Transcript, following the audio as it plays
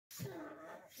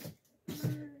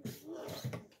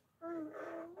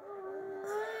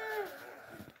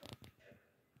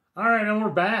Alright, and we're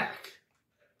back.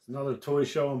 It's another toy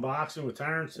show unboxing with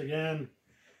Terrence again.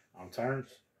 I'm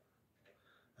Terrence.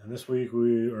 And this week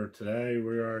today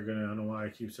we are going to, I don't know why I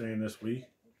keep saying this week.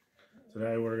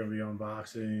 Today we're going to be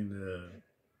unboxing the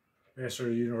Master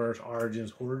of the Universe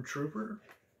Origins Horde Trooper.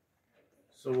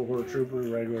 Civil Horde Trooper,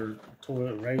 regular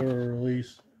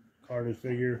release, carded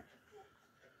figure.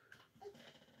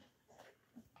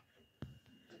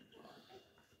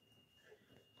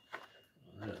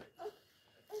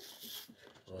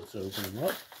 Let's open him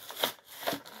up.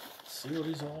 See what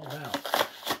he's all about.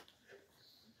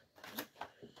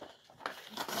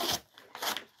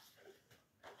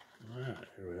 Alright,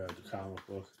 here we have the comic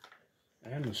book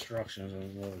and instructions. I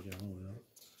don't know what again.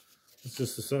 It's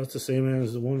just the same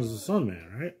as the one as the Sun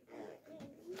Man, right?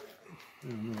 I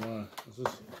don't know why.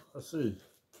 Let's see.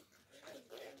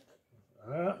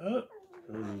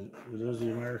 It is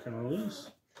the American release.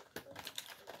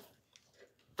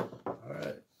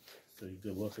 Alright. Take a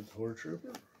good look at the Horde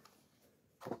Trooper.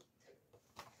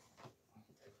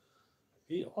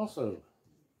 He also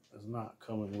is not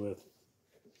coming with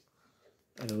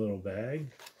a little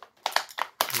bag.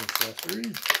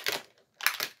 Accessories.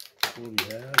 What he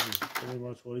has is pretty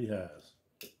much what he has.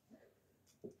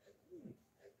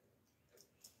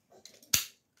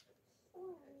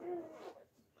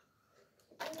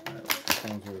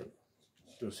 Comes with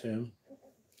just him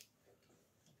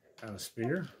and a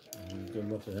spear. And a good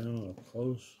look at him up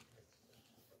close.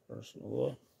 Personal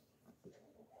look.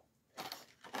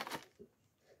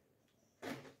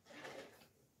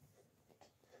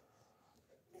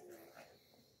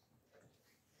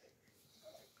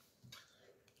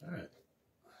 Alright.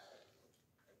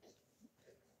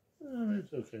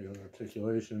 It's okay with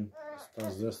articulation. It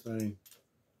does this thing.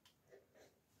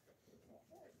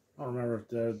 I don't remember if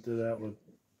Dad did that with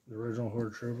the original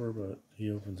Horde Trooper, but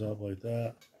he opens up like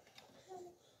that.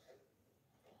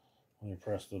 When you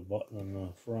press the button on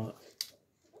the front.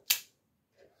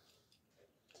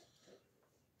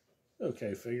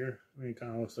 Okay figure. I mean, it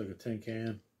kind of looks like a tin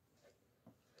can.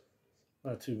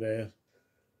 Not too bad.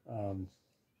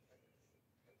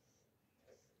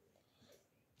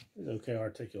 Okay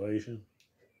articulation.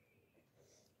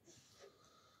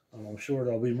 I'm sure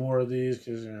there'll be more of these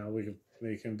because, you know, we could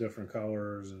make him different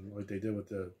colors, and like they did with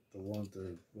the one,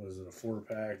 what is it, a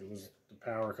 4-pack? It was the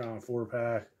PowerCon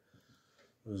 4-pack.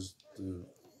 It was the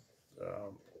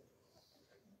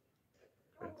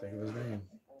can't think of his name.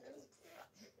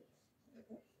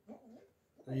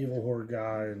 The evil Horde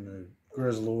guy and the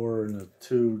Grizzlord and the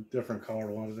two different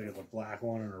colored ones. I think it's a black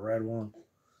one and a red one.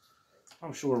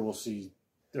 I'm sure we'll see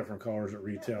different colors at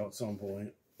retail at some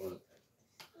point, but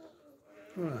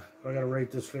if I gotta rate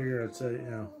this figure, I'd say,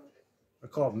 you know, I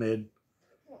call it mid.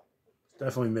 It's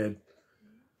definitely mid.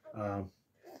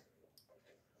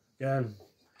 Again,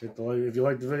 hit the like if you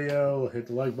like the video. Hit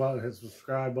the like button. Hit the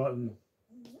subscribe button.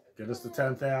 Get us to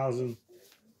 10,000.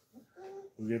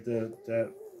 We'll get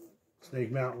that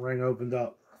Snake Mountain ring opened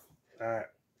up. All right.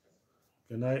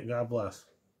 Good night. God bless.